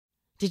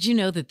Did you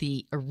know that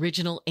the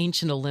original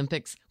ancient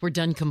Olympics were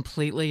done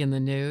completely in the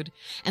nude?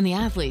 And the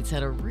athletes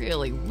had a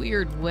really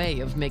weird way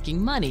of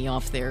making money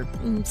off their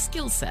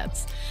skill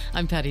sets.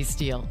 I'm Patty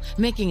Steele,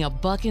 making a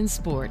buck in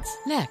sports,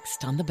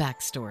 next on The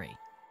Backstory.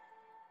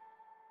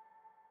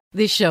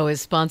 This show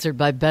is sponsored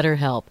by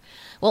BetterHelp.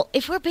 Well,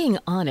 if we're being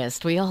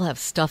honest, we all have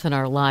stuff in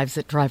our lives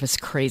that drive us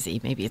crazy.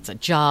 Maybe it's a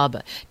job,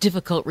 a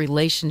difficult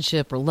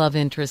relationship, or love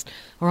interest,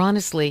 or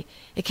honestly,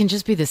 it can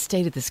just be the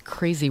state of this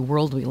crazy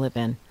world we live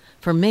in.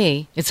 For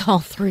me, it's all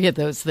three of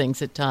those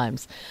things at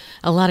times.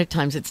 A lot of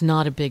times it's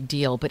not a big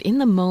deal, but in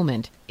the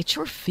moment, it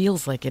sure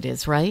feels like it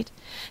is, right?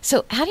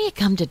 So how do you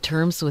come to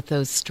terms with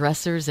those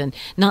stressors and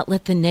not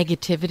let the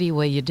negativity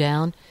weigh you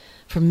down?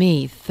 For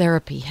me,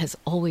 therapy has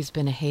always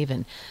been a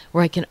haven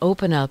where I can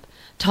open up,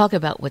 talk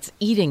about what's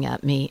eating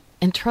at me,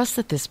 and trust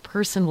that this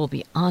person will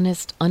be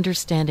honest,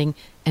 understanding,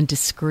 and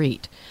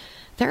discreet.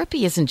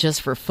 Therapy isn't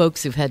just for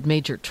folks who've had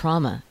major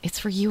trauma. It's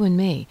for you and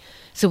me,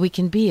 so we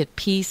can be at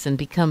peace and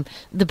become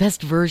the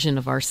best version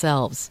of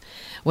ourselves.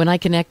 When I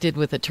connected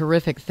with a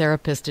terrific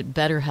therapist at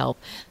BetterHelp,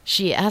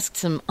 she asked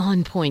some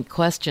on-point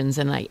questions,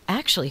 and I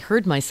actually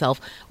heard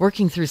myself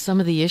working through some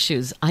of the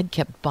issues I'd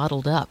kept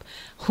bottled up.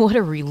 What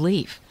a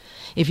relief.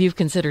 If you've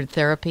considered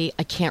therapy,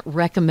 I can't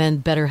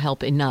recommend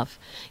BetterHelp enough.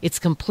 It's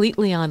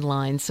completely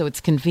online, so it's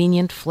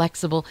convenient,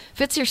 flexible,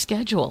 fits your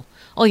schedule.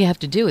 All you have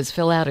to do is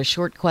fill out a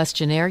short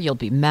questionnaire. You'll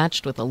be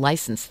matched with a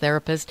licensed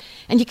therapist,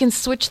 and you can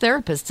switch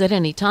therapists at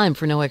any time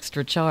for no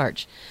extra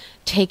charge.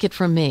 Take it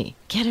from me.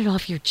 Get it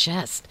off your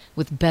chest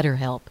with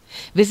BetterHelp.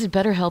 Visit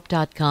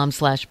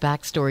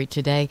BetterHelp.com/backstory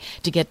today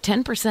to get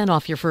 10%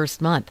 off your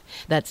first month.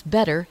 That's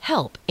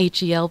BetterHelp,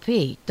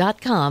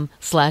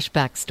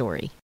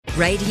 HELP.com/backstory.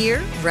 Right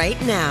here,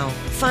 right now.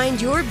 Find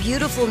your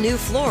beautiful new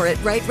floor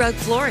at Right Rug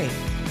Flooring.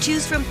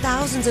 Choose from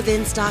thousands of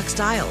in-stock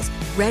styles,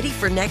 ready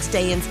for next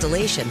day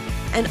installation,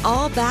 and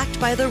all backed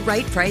by the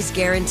right price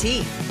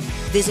guarantee.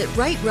 Visit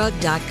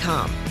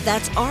rightrug.com.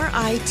 That's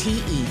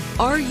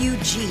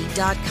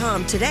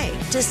RITERUG.com today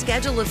to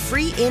schedule a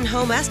free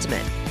in-home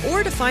estimate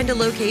or to find a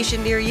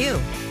location near you.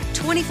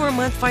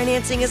 24-month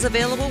financing is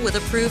available with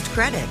approved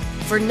credit.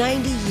 For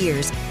 90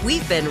 years,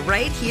 we've been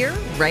right here,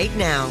 right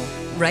now.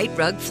 Right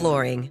Rug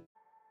Flooring.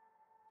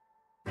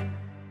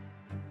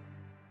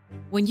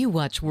 When you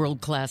watch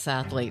world-class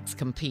athletes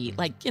compete,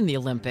 like in the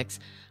Olympics,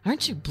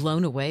 aren't you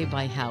blown away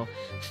by how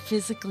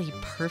physically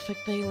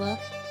perfect they look?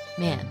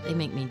 Man, they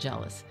make me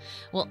jealous.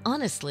 Well,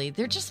 honestly,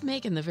 they're just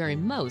making the very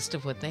most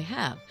of what they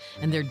have,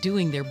 and they're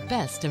doing their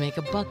best to make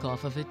a buck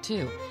off of it,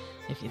 too.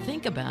 If you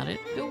think about it,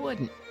 who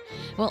wouldn't?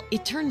 Well,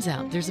 it turns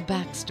out there's a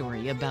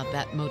backstory about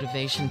that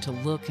motivation to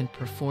look and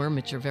perform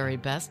at your very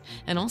best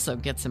and also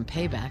get some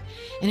payback,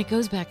 and it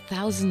goes back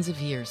thousands of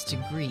years to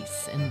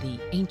Greece and the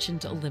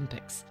ancient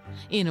Olympics.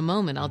 In a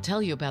moment, I'll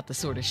tell you about the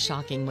sort of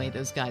shocking way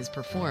those guys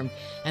performed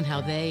and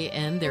how they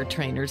and their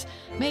trainers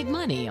made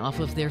money off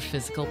of their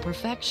physical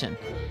perfection.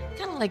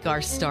 Kind of like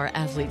our star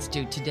athletes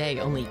do today,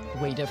 only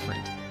way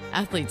different.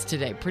 Athletes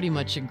today pretty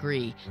much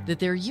agree that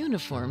their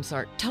uniforms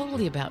are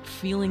totally about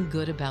feeling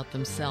good about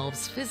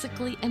themselves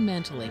physically and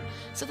mentally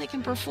so they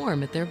can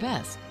perform at their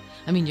best.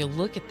 I mean, you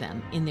look at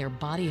them in their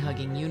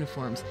body-hugging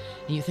uniforms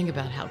and you think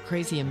about how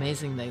crazy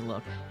amazing they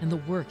look and the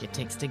work it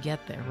takes to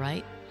get there,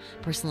 right?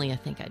 Personally, I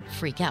think I'd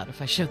freak out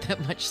if I showed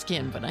that much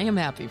skin, but I am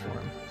happy for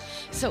them.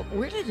 So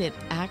where did it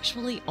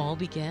actually all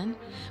begin?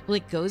 Well,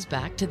 it goes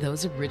back to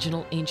those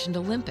original ancient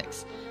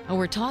Olympics. And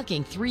we're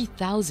talking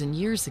 3,000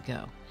 years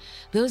ago.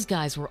 Those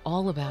guys were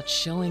all about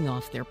showing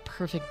off their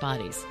perfect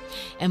bodies.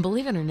 And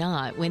believe it or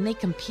not, when they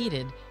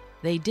competed,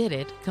 they did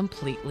it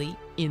completely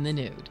in the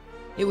nude.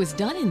 It was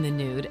done in the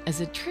nude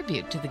as a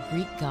tribute to the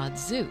Greek god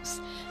Zeus.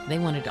 They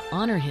wanted to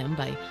honor him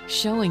by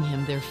showing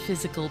him their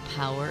physical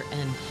power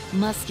and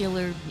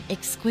muscular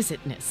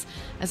exquisiteness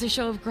as a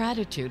show of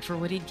gratitude for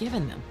what he'd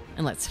given them.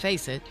 And let's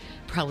face it,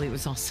 probably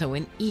was also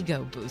an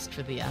ego boost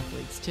for the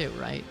athletes too,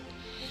 right?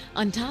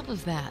 On top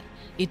of that,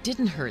 it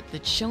didn't hurt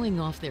that showing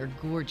off their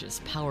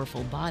gorgeous,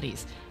 powerful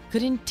bodies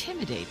could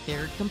intimidate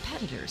their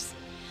competitors.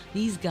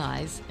 These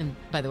guys, and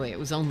by the way, it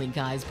was only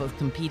guys both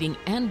competing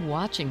and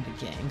watching the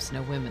games,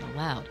 no women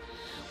allowed,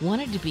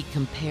 wanted to be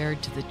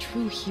compared to the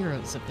true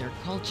heroes of their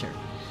culture,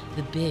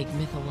 the big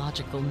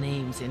mythological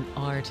names in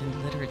art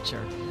and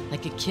literature,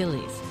 like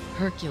Achilles,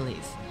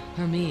 Hercules,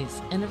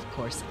 Hermes, and of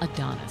course,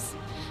 Adonis.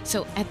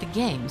 So at the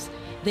games,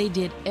 they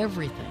did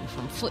everything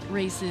from foot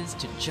races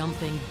to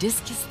jumping,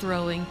 discus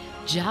throwing,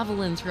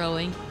 javelin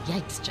throwing,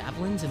 yikes,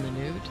 javelins in the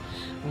nude,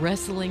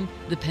 wrestling,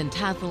 the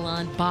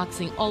pentathlon,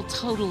 boxing, all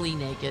totally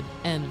naked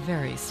and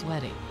very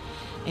sweaty.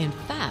 In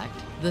fact,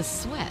 the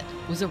sweat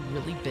was a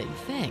really big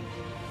thing.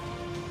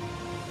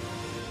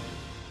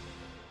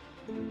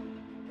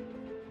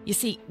 You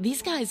see,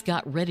 these guys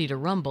got ready to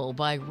rumble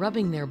by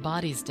rubbing their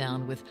bodies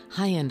down with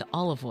high-end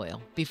olive oil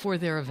before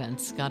their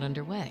events got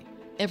underway.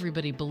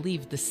 Everybody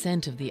believed the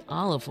scent of the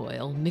olive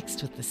oil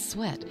mixed with the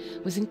sweat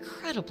was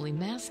incredibly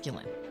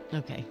masculine.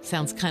 Okay,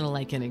 sounds kind of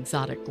like an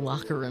exotic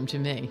locker room to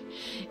me.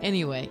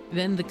 Anyway,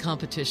 then the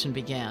competition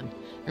began.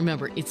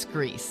 Remember, it's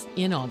Greece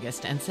in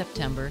August and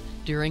September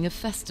during a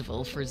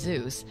festival for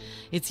Zeus.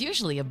 It's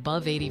usually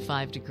above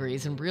 85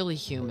 degrees and really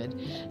humid,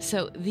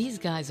 so these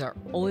guys are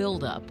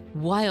oiled up,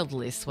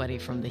 wildly sweaty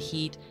from the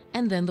heat,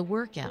 and then the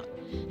workout.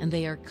 And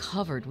they are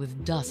covered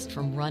with dust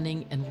from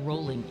running and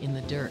rolling in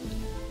the dirt.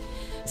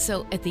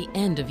 So at the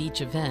end of each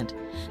event,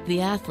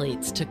 the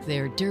athletes took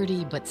their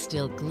dirty but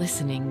still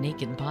glistening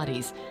naked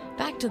bodies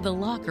back to the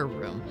locker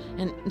room,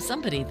 and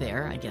somebody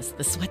there, I guess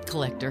the sweat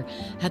collector,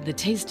 had the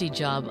tasty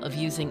job of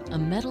using a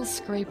metal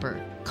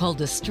scraper called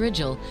a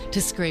strigil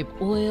to scrape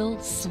oil,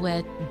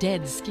 sweat,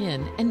 dead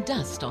skin, and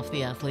dust off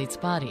the athletes'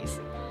 bodies.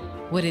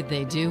 What did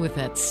they do with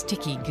that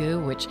sticky goo,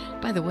 which,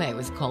 by the way,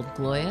 was called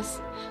gloios?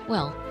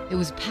 Well, it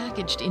was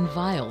packaged in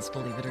vials,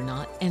 believe it or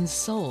not, and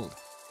sold.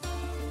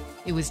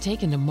 It was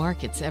taken to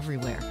markets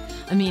everywhere.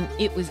 I mean,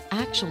 it was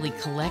actually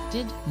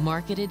collected,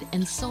 marketed,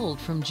 and sold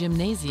from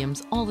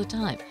gymnasiums all the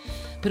time.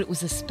 But it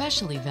was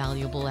especially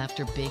valuable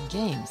after big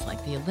games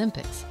like the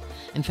Olympics.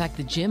 In fact,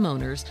 the gym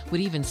owners would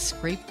even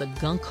scrape the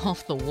gunk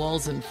off the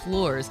walls and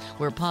floors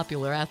where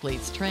popular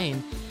athletes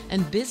train,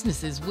 and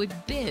businesses would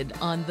bid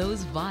on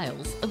those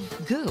vials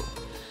of goo.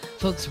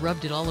 Folks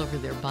rubbed it all over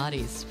their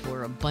bodies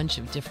for a bunch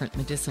of different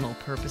medicinal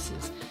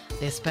purposes.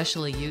 They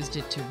especially used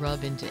it to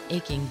rub into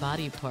aching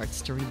body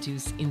parts to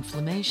reduce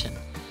inflammation.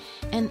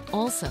 And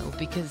also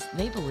because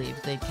they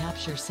believed they'd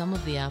capture some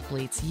of the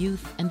athletes'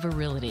 youth and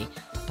virility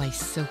by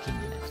soaking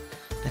in it,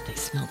 that they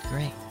smelled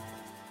great.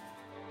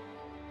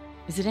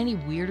 Is it any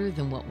weirder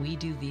than what we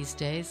do these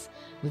days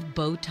with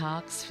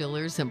Botox,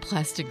 fillers, and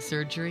plastic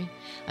surgery?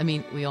 I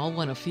mean, we all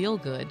want to feel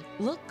good,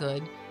 look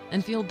good,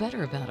 and feel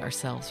better about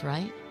ourselves,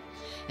 right?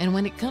 And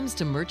when it comes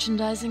to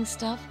merchandising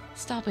stuff,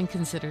 stop and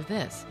consider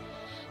this.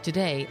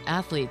 Today,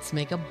 athletes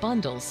make a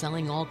bundle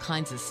selling all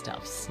kinds of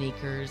stuff: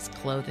 sneakers,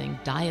 clothing,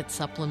 diet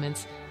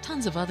supplements,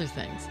 tons of other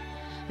things.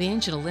 The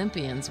ancient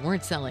Olympians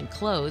weren't selling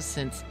clothes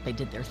since they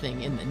did their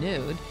thing in the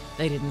nude.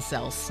 They didn't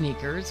sell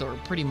sneakers or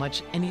pretty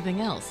much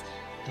anything else,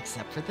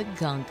 except for the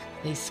gunk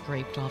they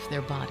scraped off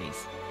their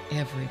bodies.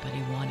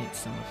 Everybody wanted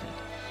some of it,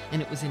 and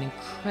it was an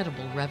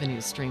incredible revenue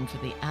stream for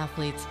the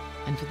athletes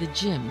and for the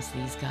gyms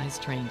these guys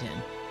trained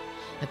in.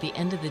 At the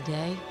end of the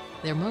day,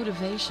 their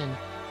motivation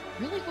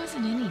really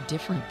wasn't any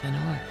different than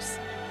ours.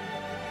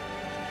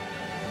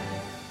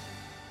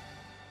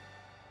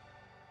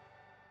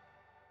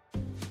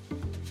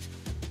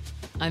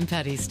 I'm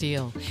Patty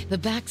Steele. The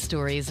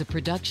Backstory is a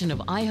production of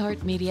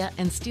iHeartMedia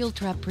and Steel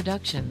Trap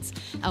Productions.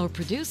 Our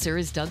producer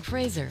is Doug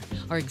Fraser.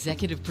 Our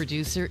executive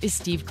producer is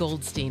Steve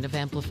Goldstein of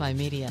Amplify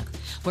Media.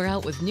 We're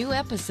out with new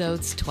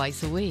episodes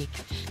twice a week.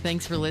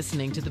 Thanks for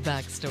listening to The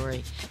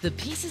Backstory, the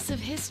pieces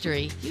of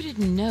history you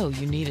didn't know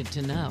you needed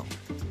to know.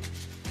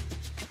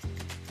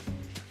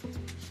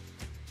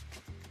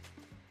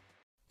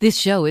 This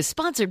show is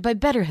sponsored by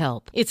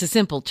BetterHelp. It's a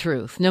simple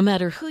truth. No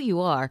matter who you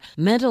are,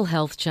 mental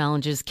health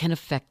challenges can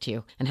affect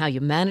you, and how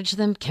you manage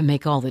them can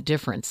make all the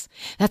difference.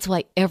 That's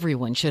why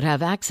everyone should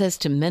have access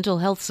to mental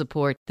health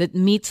support that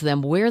meets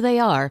them where they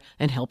are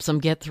and helps them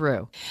get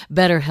through.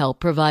 BetterHelp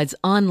provides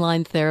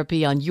online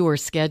therapy on your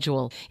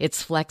schedule.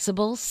 It's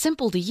flexible,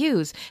 simple to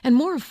use, and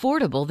more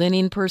affordable than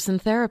in-person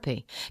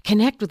therapy.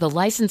 Connect with a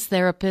licensed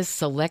therapist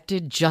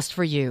selected just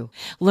for you.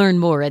 Learn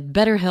more at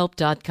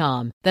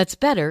BetterHelp.com. That's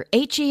better,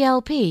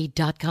 HELP.com.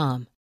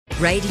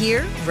 Right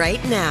here,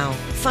 right now.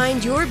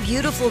 Find your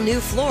beautiful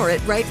new floor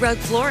at Right Rug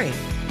Flooring.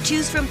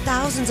 Choose from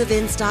thousands of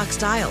in-stock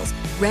styles,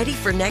 ready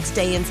for next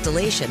day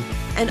installation,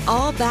 and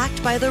all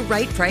backed by the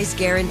right price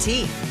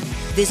guarantee.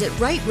 Visit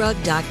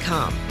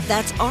rightrug.com.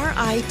 That's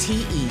RITERUG.com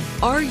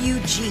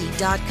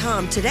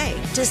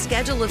today to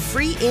schedule a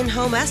free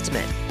in-home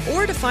estimate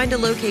or to find a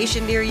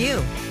location near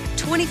you.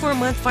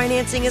 24-month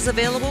financing is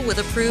available with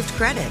approved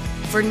credit.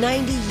 For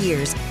 90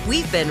 years,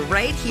 we've been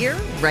right here,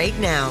 right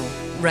now.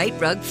 Right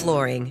Rug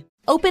Flooring.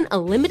 Open a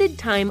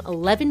limited-time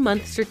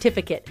 11-month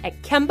certificate at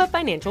Kemba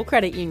Financial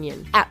Credit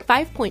Union. At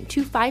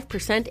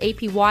 5.25%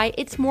 APY,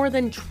 it's more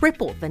than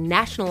triple the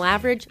national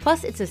average,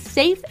 plus it's a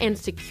safe and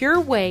secure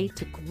way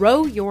to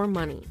grow your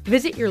money.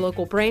 Visit your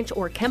local branch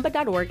or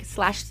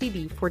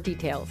kemba.org/cb for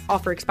details.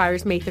 Offer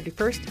expires May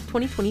 31st,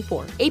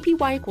 2024.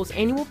 APY equals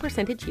annual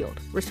percentage yield.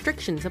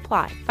 Restrictions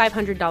apply.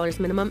 $500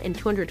 minimum and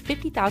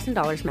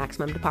 $250,000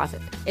 maximum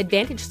deposit.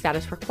 Advantage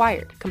status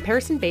required.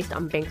 Comparison based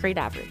on bank rate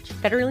average.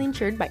 Federally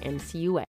insured by NCUA.